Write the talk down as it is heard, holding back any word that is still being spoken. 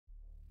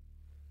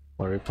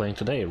What are we playing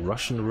today?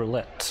 Russian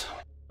roulette.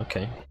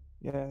 Okay.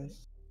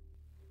 Yes.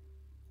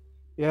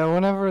 Yeah,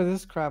 whenever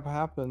this crap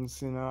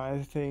happens, you know,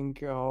 I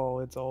think, oh,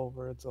 it's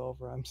over, it's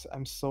over.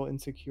 I'm so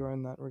insecure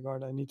in that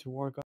regard. I need to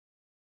work on.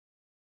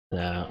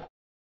 Yeah.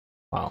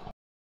 Wow.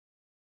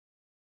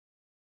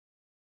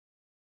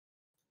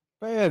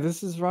 But yeah,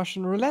 this is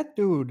Russian roulette,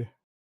 dude.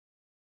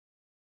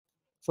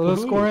 So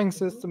the Woohoo. scoring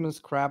system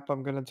is crap.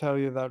 I'm gonna tell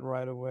you that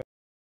right away.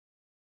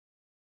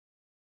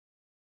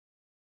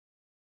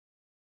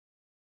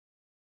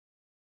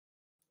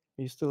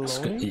 Are you still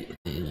loading?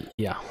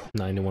 Yeah,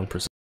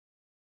 91%.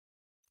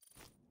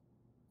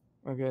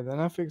 Okay, then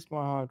I fixed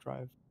my hard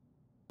drive.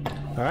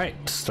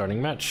 Alright,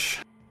 starting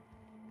match.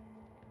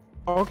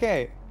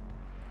 Okay,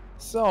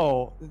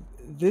 so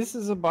this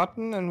is a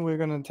button and we're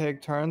gonna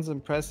take turns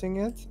in pressing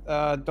it.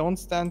 Don't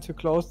stand too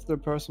close to the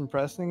person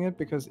pressing it,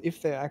 because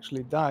if they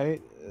actually die,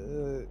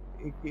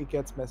 it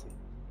gets messy.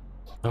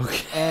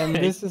 Okay. And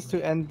this is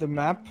to end the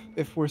map.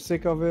 If we're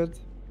sick of it,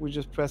 we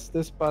just press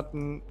this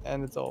button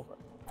and it's over.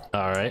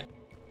 Alright.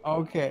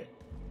 Okay,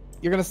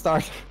 you're gonna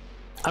start.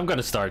 I'm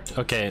gonna start.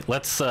 Okay,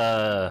 let's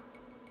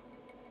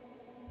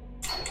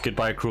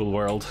goodbye, cruel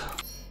world.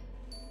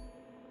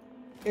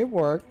 It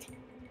worked.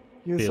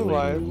 You Feeling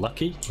survived.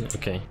 lucky?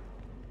 Okay.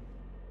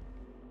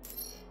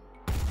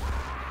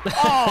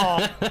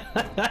 Oh!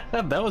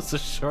 That was a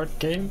short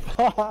game.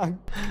 Fuck.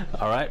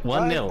 Alright,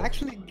 1-0. I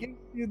actually give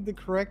you the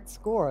correct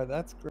score.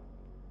 That's great.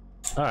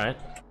 Alright.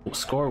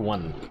 Score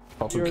 1.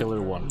 Papa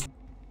Killer 1.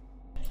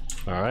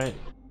 Alright.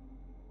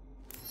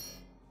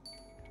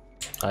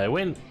 I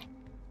win.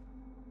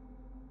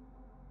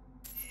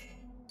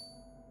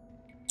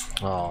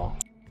 Oh.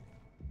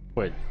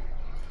 Wait.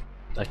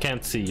 I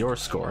can't see your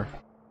score.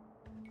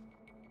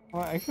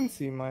 Well, I can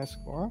see my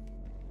score.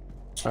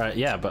 Alright,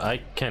 yeah, but I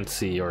can't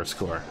see your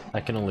score.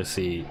 I can only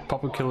see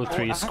Papa Killer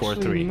 3, score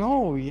actually, 3.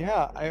 No,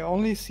 yeah. I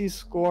only see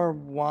score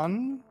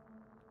 1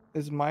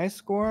 is my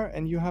score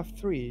and you have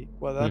 3.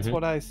 Well, that's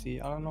what I see.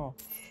 I don't know.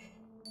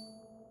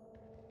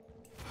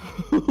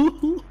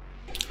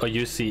 Oh,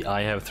 you see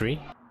I have 3?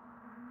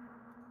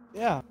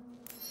 Yeah.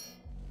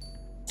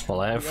 Well,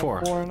 I have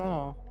 4. 4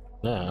 now.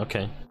 Yeah,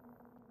 okay.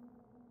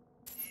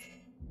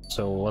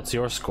 So what's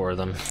your score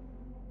then?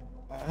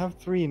 I have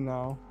 3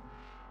 now.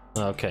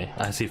 Okay,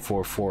 I see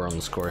 4-4 on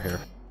the score here.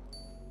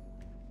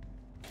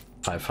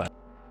 5-5.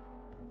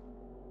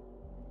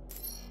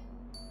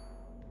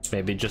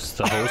 Maybe just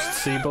the hosts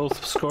see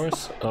both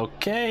scores?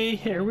 Okay,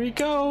 here we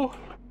go!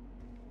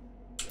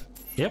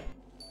 Yep.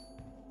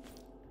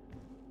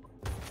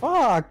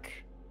 Fuck!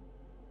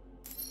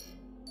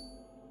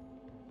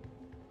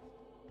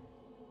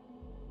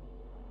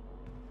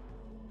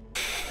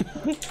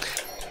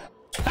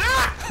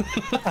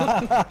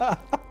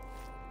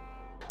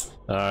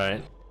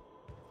 Alright.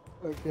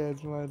 Okay,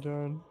 it's my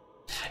turn.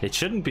 It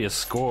shouldn't be a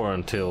score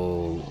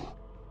until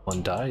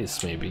one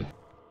dies, maybe.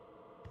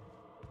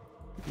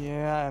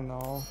 Yeah, I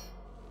know.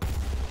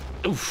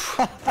 Oof.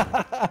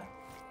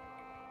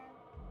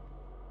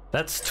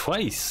 That's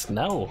twice.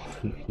 Now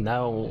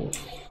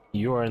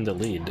you are in the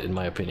lead, in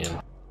my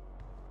opinion.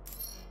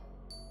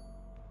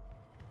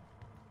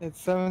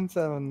 It's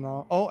 7-7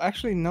 now. Oh,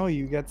 actually, no,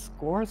 you get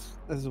scores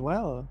as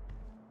well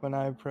when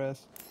I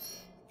press,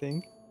 I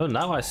think. Oh,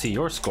 now I see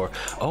your score.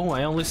 Oh,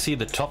 I only see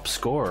the top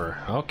score.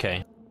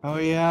 Okay. Oh,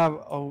 yeah.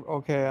 Oh,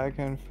 okay, I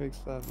can fix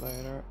that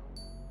later.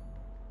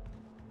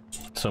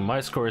 So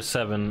my score is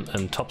 7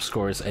 and top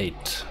score is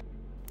 8.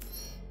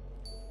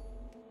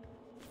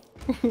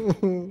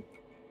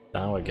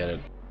 Now I get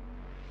it.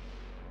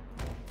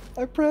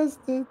 I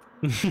pressed it.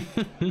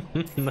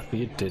 No,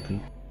 you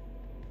didn't.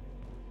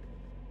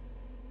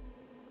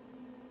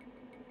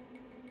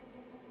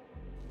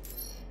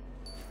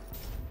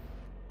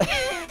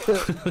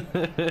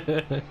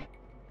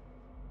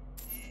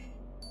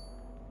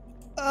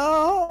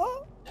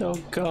 Oh! Oh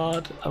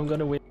god, I'm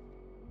gonna win.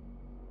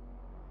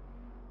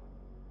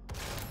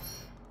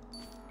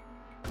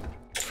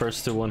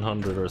 First to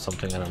 100 or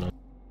something, I don't know.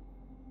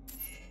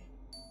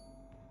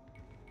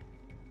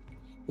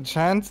 The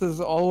chance is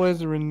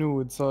always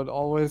renewed, so it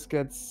always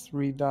gets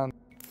redone.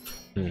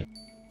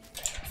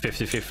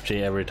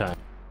 50-50 every time.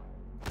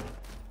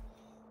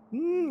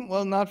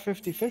 Well, not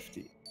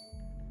 50-50.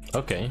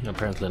 Okay,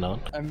 apparently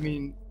not. I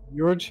mean,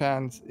 your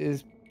chance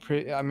is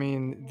I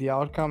mean, the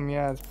outcome,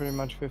 yeah, it's pretty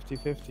much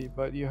 50-50,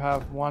 but you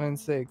have 1 in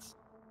 6.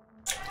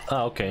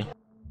 Ah, okay.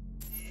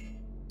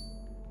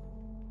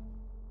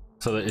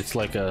 So it's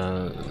like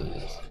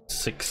a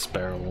 6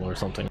 barrel or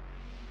something.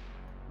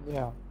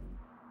 Yeah.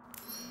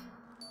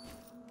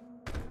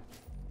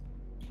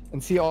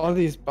 And see all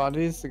these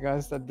buddies, the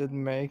guys that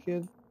didn't make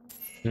it?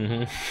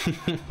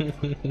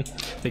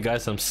 The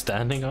guys I'm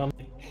standing on?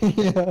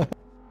 Yeah.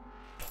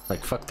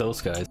 Like, fuck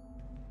those guys.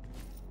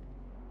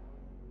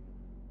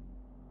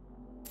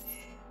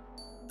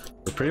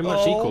 We're pretty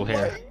much equal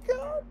here.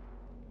 God.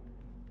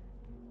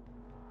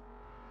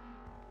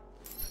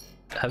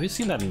 Have you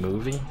seen that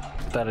movie?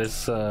 That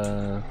is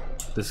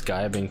this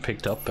guy being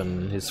picked up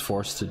and he's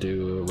forced to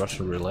do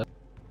Russian roulette.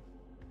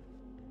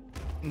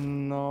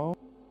 No.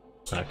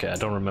 Okay, I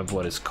don't remember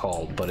what it's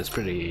called, but it's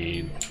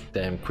pretty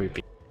damn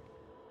creepy.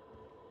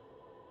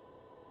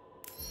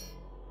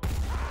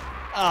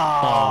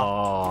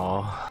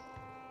 Oh.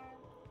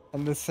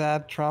 And the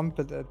sad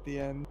trumpet at the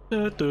end.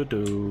 Oh,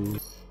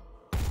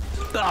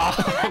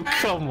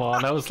 come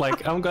on. I was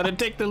like, I'm gonna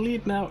take the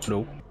lead now.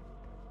 Nope.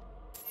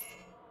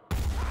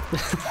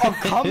 Oh,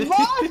 come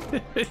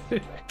on!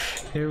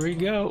 Here we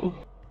go.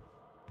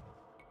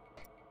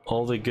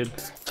 All the good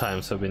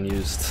times have been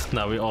used.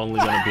 Now we're only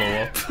gonna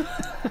blow up.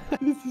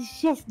 This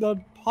is just not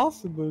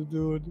possible,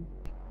 dude.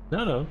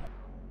 No.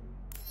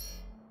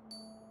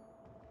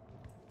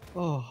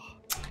 Oh.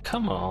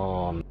 Come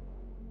on.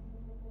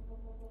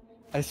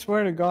 I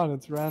swear to God,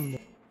 it's random.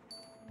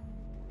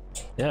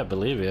 Yeah, I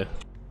believe you.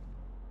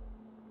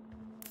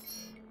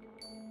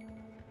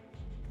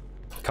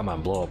 Come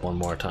on, blow up one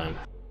more time.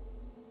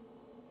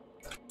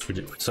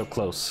 We're so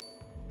close.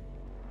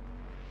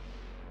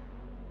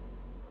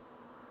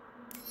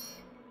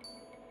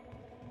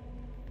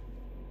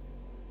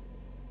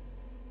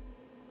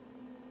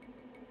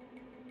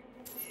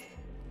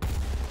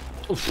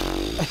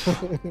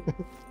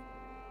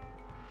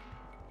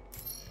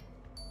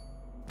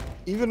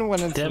 Even when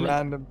it's Damn it.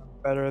 random,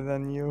 better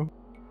than you.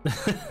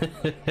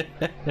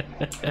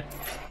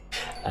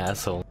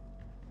 Asshole.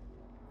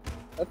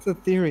 That's a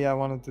theory I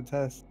wanted to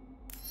test.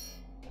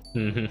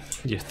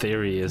 Your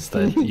theory is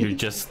that you're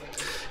just...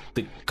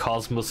 the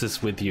cosmos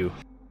is with you.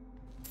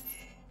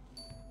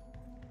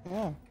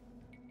 Yeah.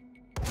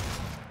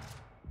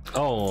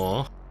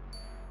 Oh,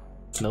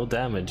 no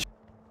damage.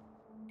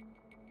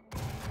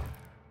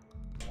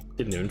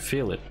 Didn't even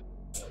feel it.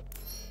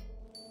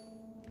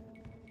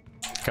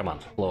 Come on,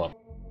 blow up.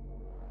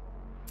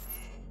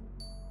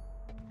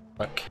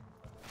 Fuck.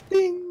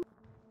 Ding!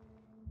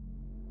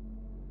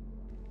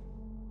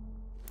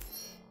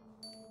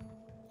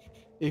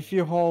 If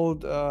you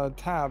hold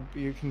tab,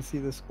 you can see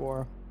the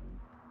score.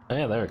 Oh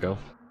yeah, there we go.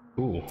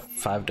 Ooh,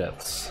 5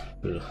 deaths.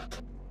 Ugh.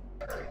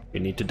 You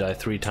need to die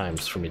 3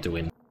 times for me to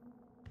win.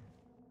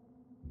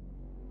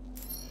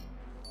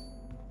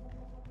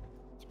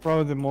 It's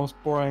probably the most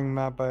boring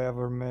map I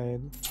ever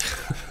made.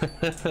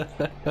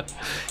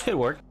 It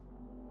worked.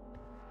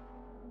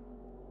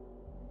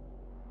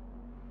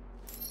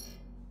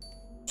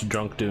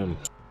 Drunk Doom.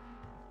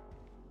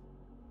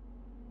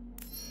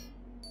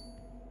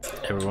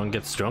 Everyone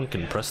gets drunk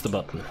and press the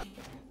button.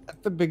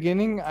 At the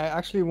beginning, I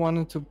actually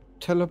wanted to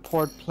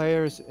teleport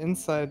players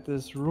inside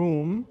this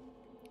room,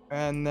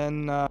 and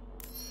then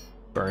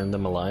Burn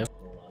them alive.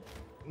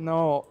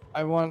 no,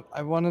 I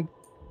wanted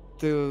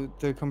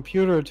the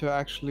computer to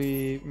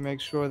actually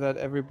make sure that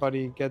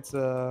everybody gets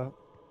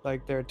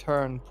like their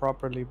turn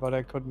properly, but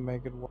I couldn't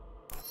make it work.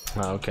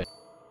 Ah, okay.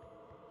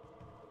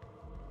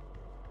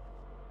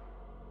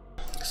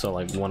 So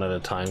like one at a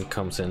time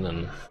comes in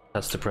and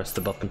has to press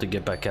the button to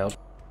get back out.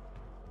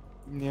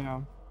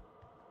 Yeah.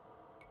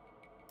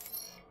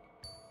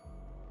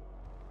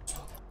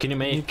 Can you I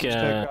need make to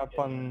check up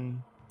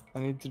on. I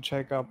need to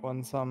check up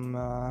on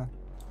some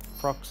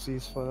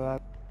proxies for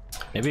that.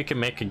 maybe you can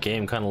make a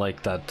game kind of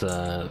like that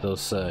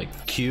those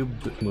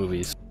Cube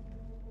movies.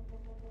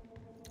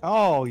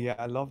 Oh yeah,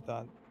 I love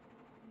that.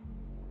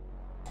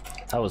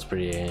 That was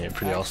pretty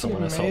awesome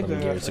when I saw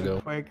them years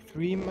ago. Quake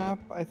 3 map,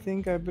 I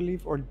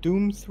believe, or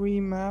Doom 3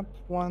 map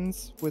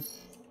once with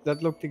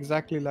that looked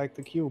exactly like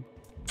the cube.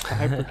 The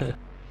Hypercube.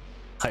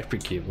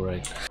 Hypercube,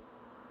 right?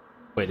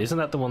 Wait, isn't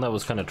that the one that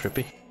was kind of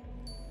trippy?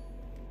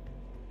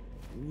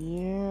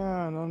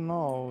 Yeah, I don't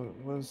know.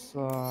 It was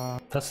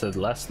That's the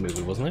last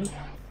movie, wasn't it?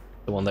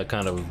 The one that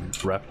kind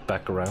of wrapped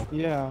back around.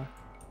 yeah.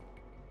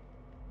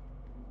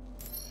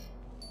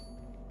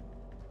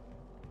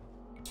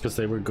 Because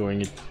they were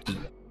going. It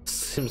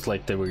seems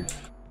like they were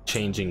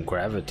changing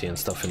gravity and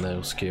stuff in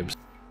those cubes.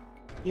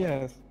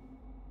 Yes.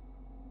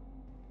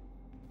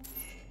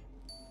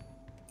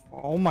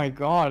 Oh my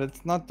god,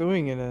 it's not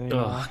doing it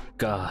anymore. Oh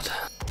god.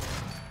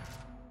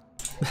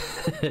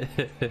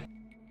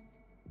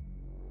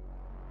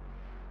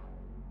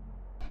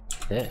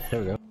 Yeah, here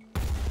we go.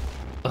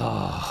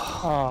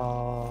 Oh,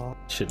 Oh.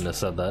 shouldn't have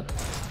said that.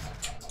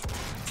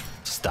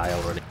 Just die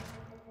already.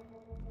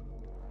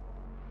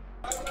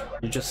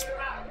 You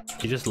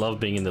just love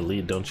being in the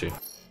lead, don't you?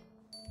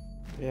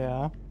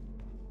 Yeah.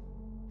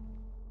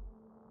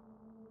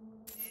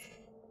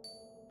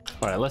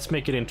 Alright, let's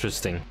make it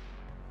interesting.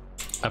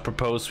 I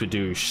propose we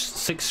do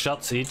 6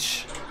 shots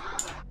each,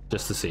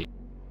 just to see.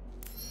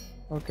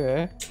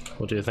 Okay.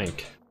 What do you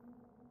think?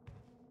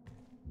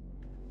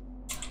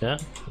 Yeah?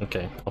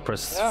 Okay, I'll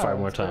press Yeah, 5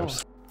 more let's go.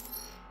 times.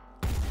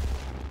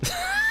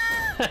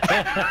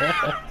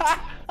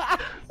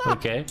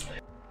 Okay.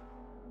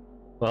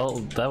 Well,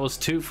 that was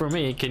 2 for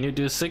me. Can you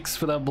do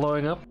 6 without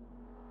blowing up?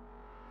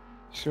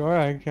 Sure,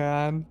 I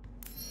can.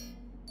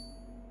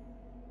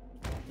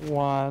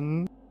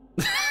 1.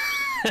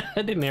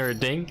 I didn't hear a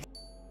ding.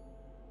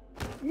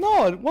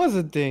 No, it was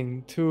a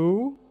ding.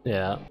 2.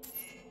 Yeah.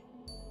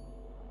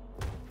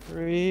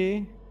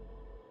 3.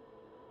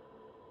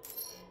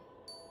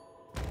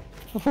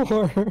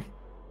 4.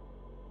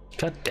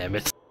 God damn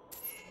it.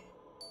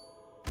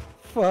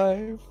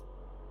 5.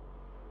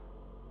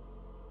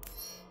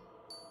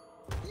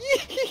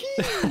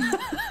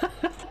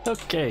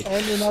 Okay.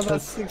 And another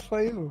 6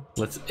 for you.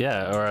 Let's,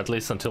 yeah, or at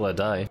least until I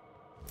die.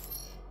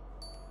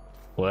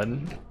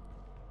 1,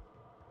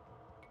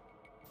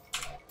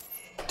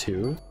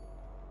 2,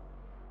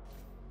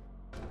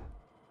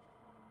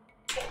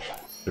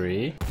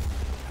 3.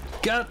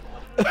 God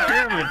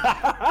damn it!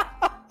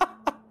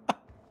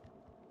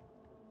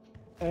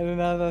 And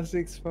another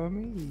 6 for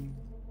me.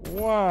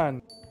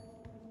 1.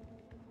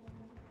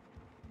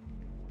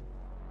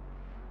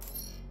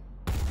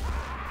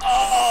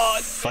 Oh,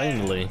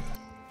 finally.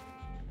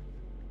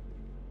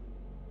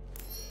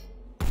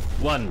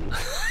 1.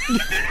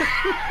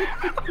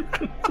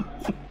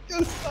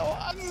 You're so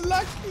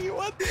unlucky.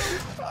 What the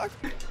fuck?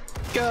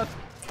 God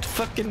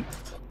fucking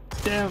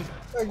damn.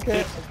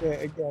 Okay,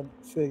 again.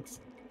 6.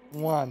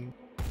 1.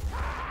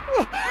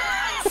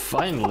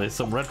 Finally,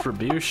 some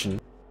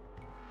retribution.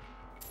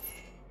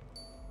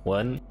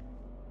 1,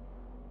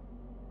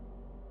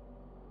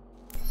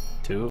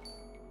 2,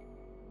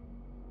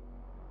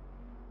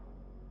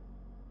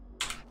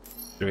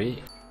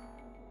 3,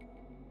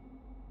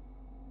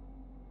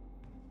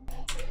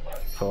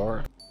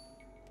 4,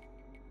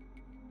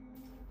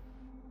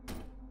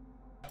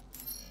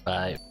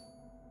 5.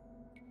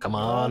 Come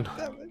on. God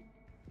damn it.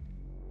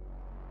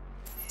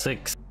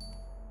 6.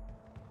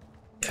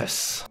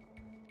 Yes.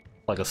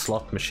 Like a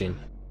slot machine.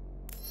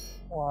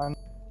 1.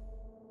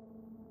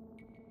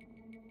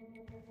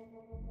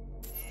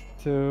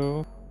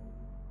 2.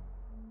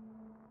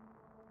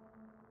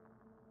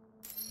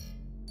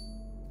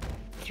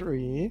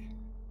 3.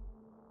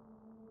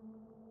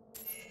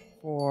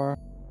 4.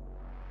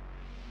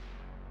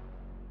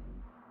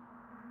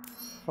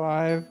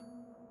 5.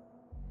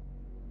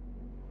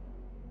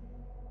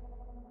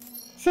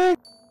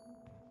 6.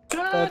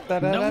 God,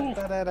 no.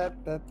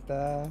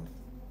 Da-da-da-da-da-da-da.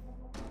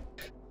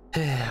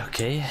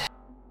 Okay.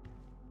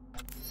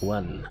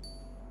 1,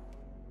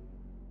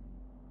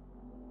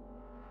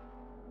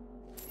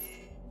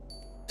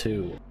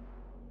 2,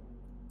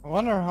 I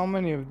wonder how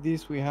many of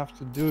these we have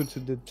to do to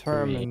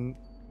determine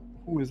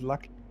who is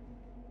lucky.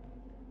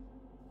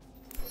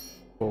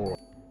 4,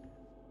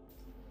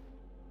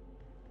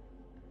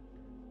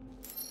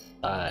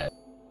 5,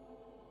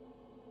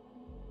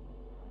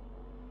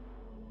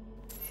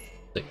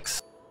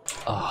 6.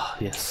 Ah,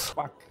 yes.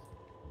 Fuck.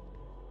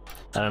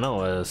 I don't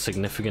know, a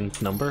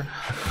significant number?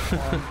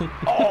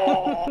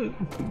 Oh!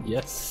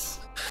 Yes.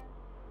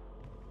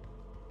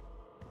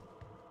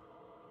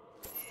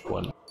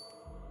 1,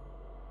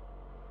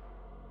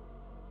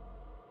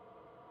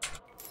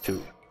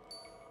 2,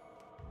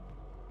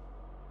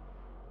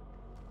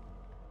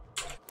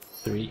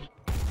 3.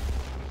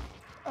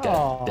 God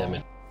Oh. damn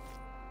it.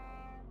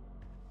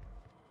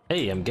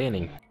 Hey, I'm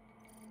gaining.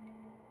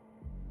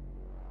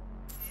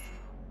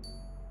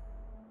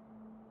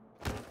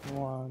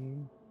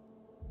 1,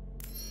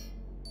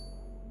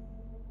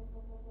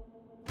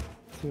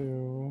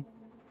 2,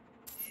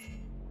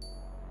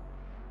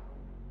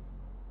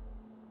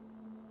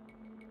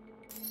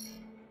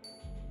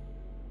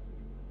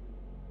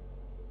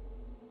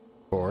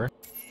 4,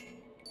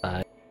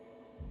 5.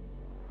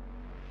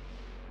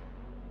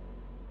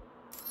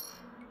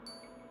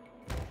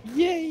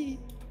 Yay!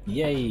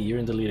 Yay, you're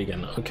in the lead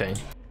again. Okay.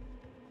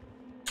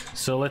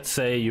 So let's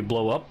say you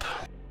blow up.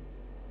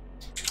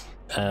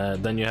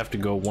 Then you have to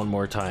go one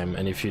more time,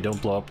 and if you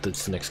don't blow up,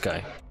 that's the next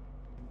guy.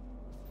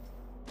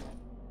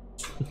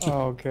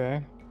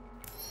 Okay.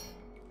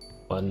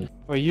 1.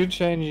 Well, you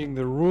changing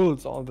the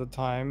rules all the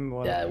time.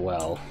 Well, Yeah,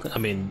 well, I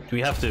mean, we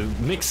have to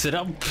mix it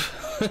up.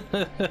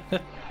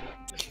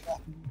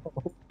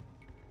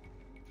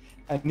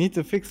 I need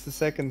to fix the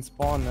second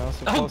spawn now.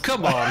 Oh,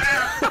 come on!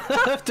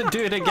 I have to do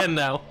it again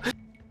now.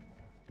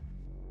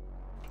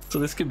 So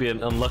this could be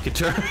an unlucky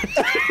turn.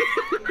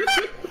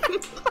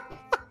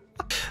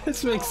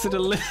 This makes it a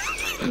little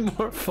bit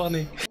more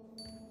funny.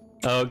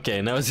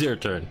 Okay, now it's your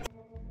turn.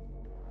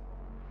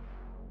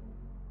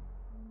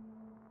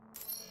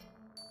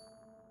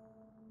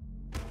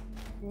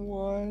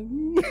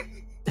 1,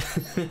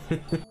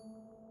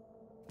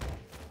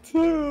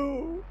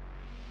 2,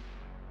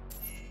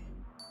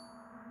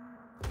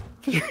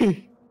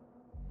 3.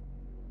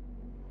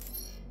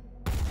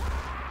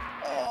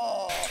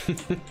 Oh.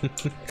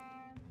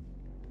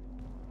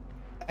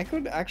 I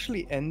could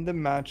actually end the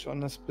match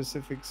on a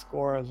specific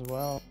score as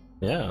well.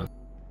 Yeah.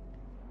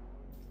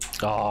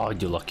 Oh,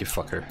 you lucky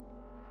fucker.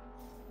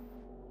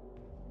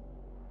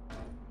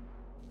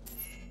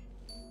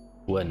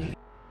 1,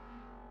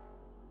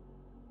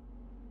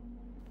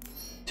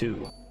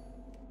 2,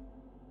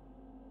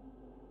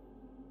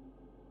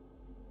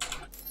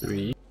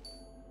 3,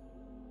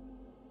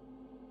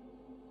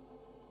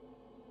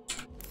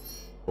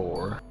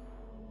 4,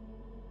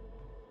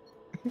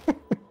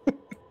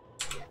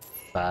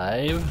 5.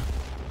 I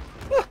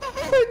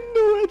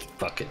knew it!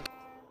 Fuck it.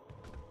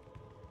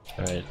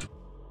 Alright.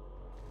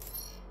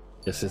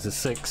 This is a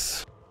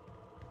 6.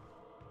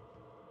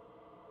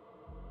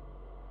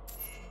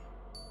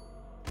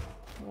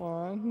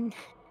 1,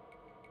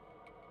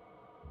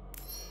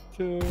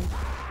 2.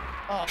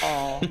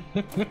 Oh.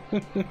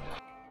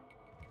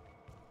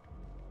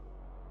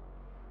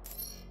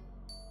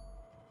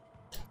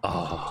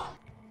 Oh.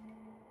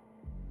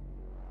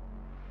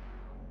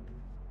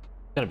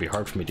 It's gonna be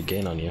hard for me to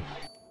gain on you.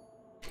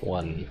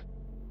 1.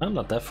 I'm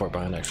not that far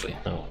behind actually.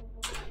 No.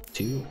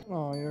 2.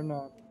 No, you're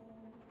not.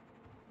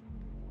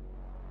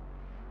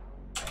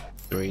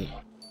 3.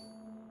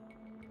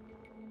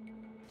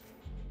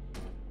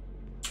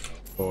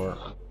 4.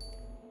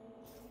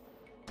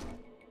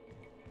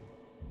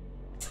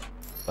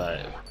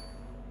 5.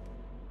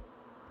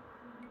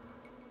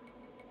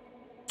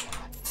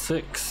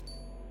 6.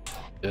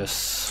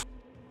 Yes.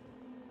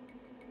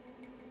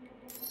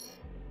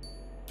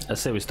 I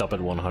say we stop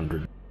at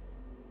 100.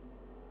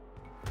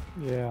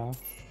 Yeah.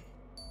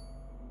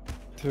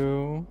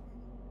 2.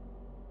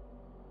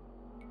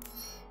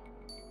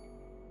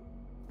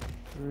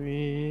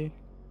 3.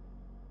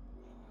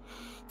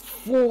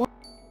 4.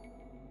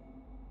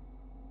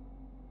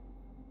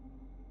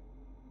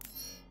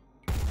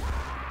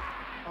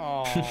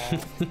 Oh.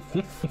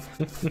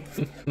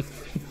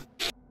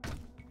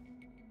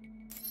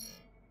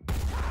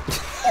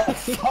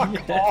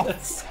 Fuck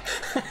Yes.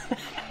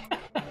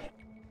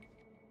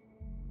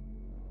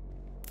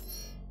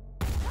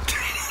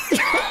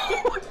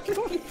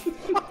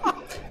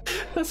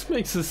 This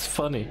makes this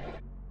funny.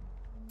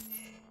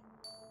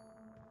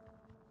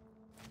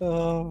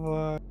 Oh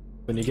my.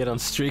 When you get on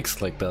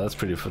streaks like that, that's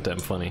pretty damn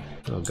funny.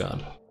 Oh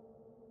god.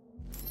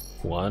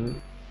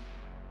 1.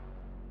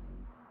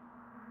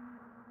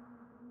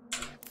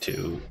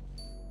 2.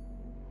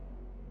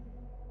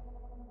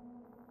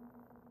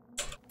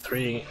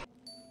 3.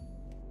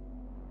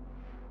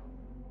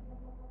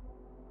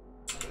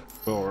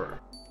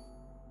 4.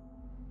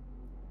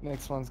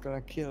 Next one's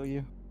gonna kill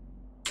you.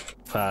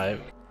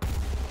 5.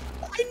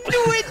 I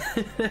knew it!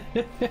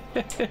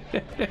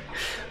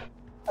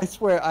 I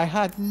swear, I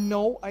had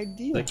no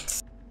idea.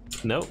 6.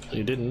 Nope,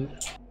 you didn't.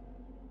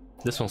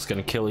 This one's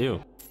gonna kill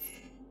you.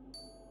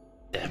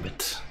 Damn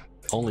it.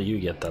 Only you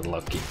get that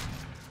lucky.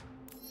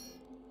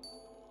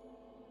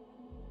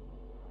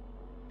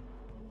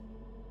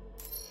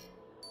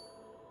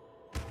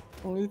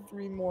 Only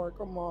 3 more,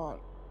 come on.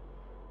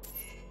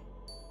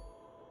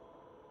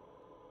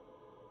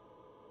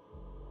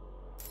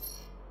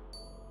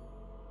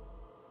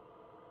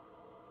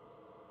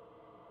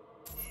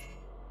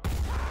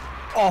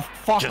 Oh,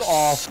 fuck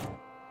off.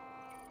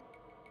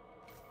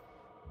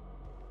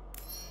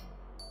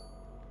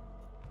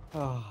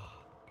 Oh.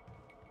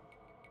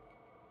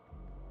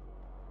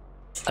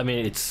 I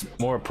mean, it's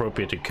more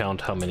appropriate to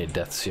count how many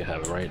deaths you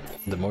have, right?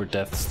 The more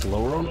deaths, the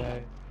lower on. Yeah.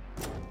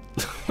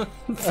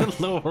 The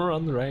lower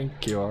on the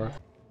rank you are.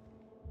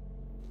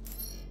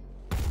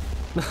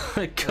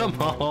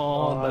 Come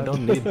on, I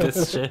don't need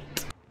this shit.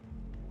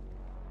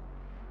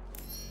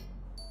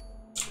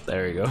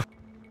 There you go.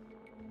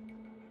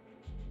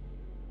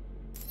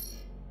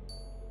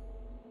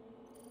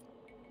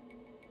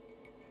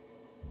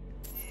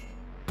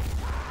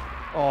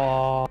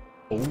 Oh.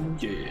 Oh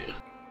yeah.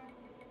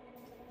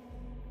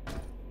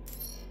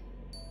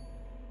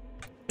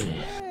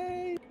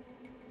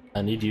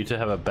 I need you to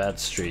have a bad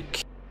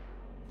streak.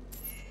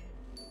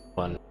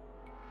 1.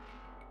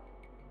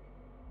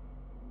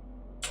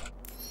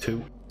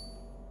 2.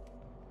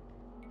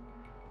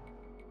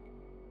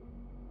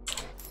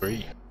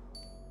 3.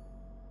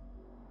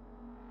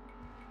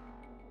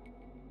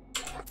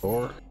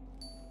 4.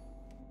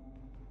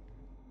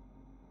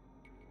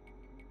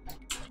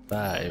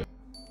 5.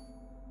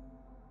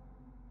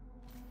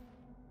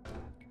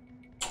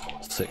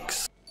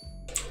 6.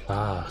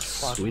 Ah,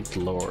 Fuck. sweet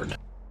lord.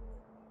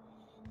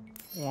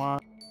 1.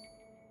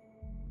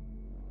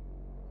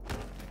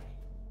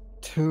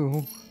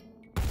 2.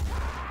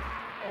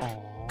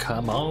 Oh.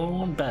 Come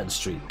on, bad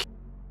streak.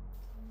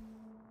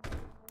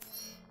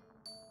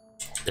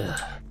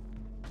 Ugh.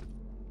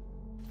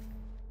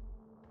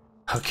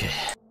 Okay.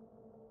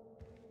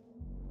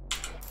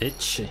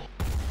 Itchy.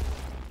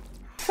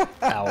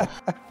 Ow.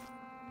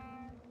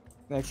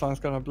 Next one's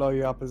gonna blow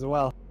you up as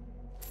well.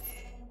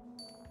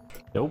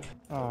 Nope.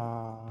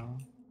 Ah.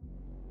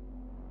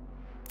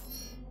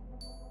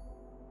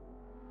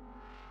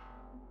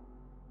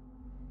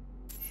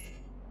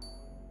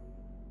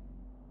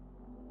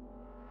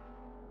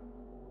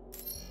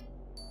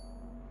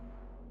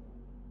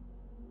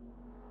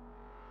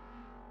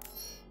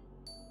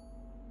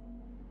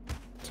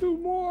 Two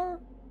more.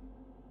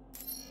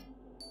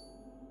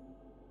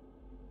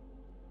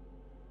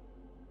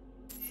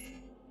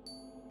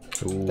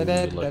 Ooh,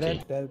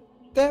 lucky.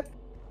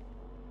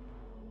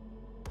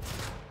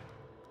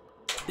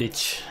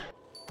 Itch.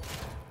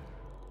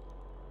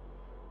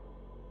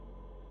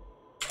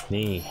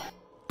 Knee.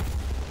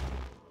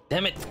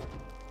 Damn it!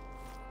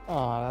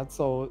 Ah, that's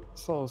so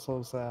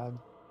sad.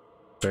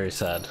 Very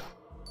sad.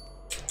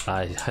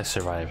 I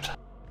survived.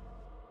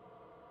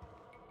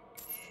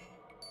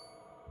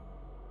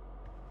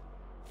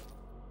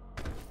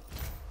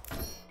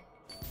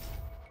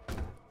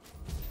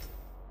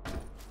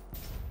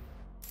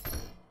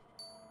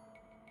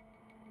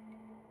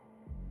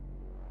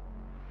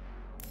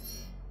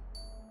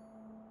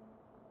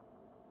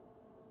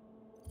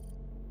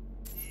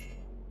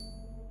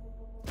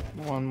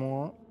 One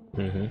more.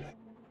 Mm-hmm.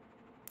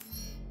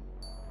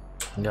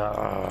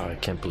 Ah, I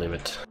can't believe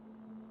it.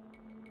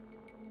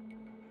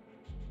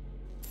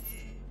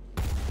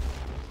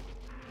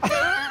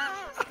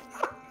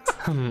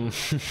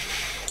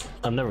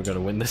 I'm never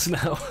gonna win this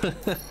now.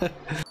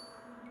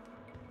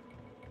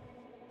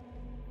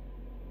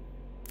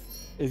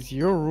 It's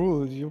your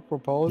rules, you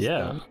propose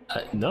Yeah,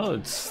 them.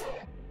 no,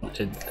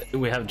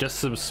 we have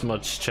just as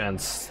much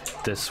chance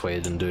this way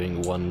than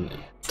doing one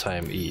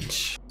time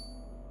each.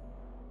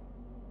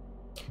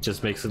 It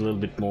just makes it a little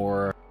bit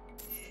more,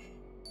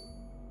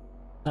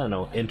 I don't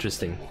know,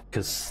 interesting,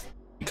 because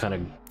kind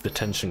of the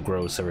tension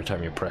grows every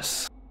time you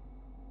press.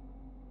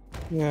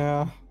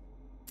 Yeah.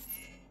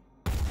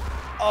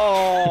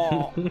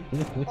 Oh,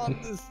 on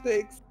the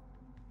 6.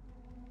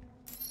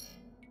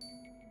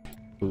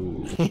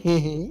 Ooh.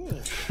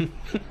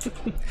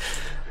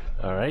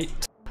 All right.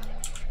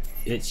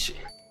 Itchy.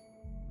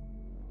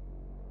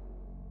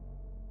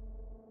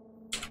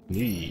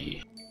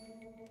 Yee.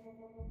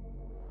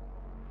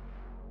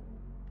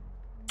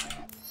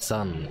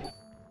 Sun.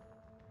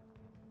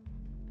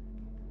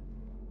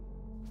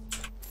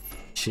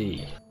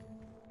 Chi.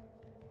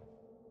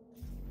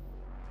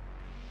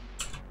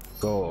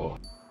 Go.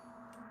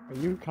 Are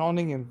you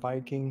counting in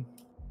Viking?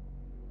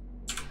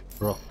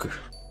 Rock.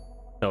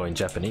 No, in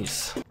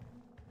Japanese.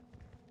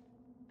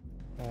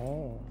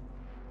 Oh.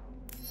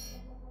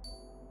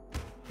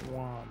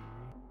 1,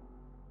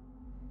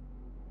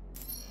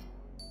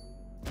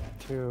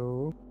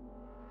 2,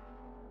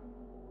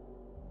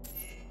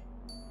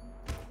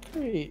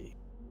 3,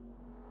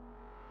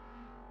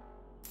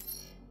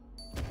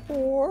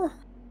 4.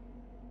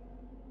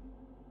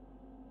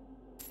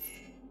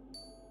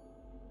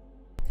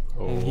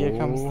 And here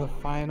comes the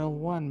final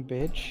one,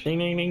 bitch. Ding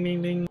ding ding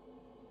ding ding.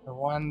 The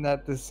one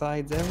that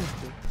decides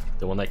everything.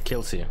 The one that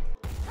kills you.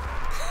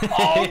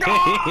 Oh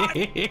god!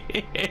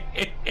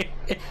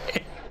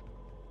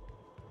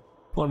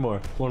 One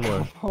more.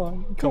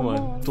 Come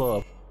on. Blow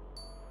up.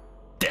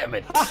 Damn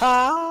it.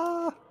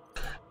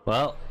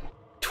 Well,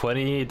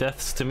 20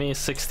 deaths to me,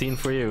 16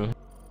 for you.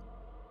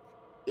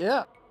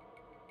 Yeah.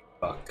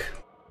 Fuck.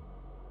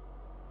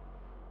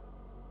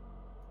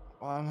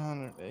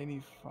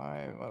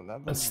 185.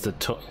 Well, That's the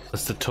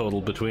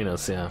total between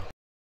us, yeah.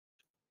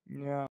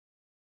 Yeah.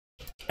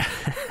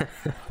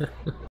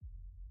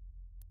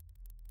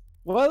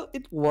 Well,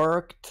 it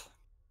worked.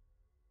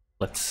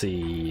 Let's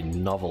see,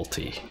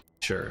 novelty.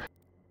 Sure.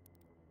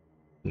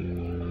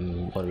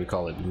 What do we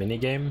call it?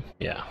 Minigame?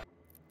 Yeah.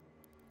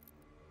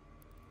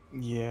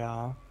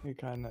 Yeah, it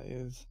kinda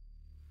is.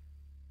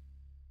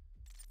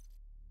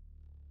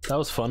 That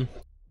was fun.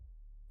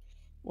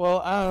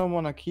 Well, I don't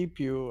want to keep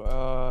you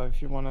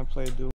if you want to play Doom.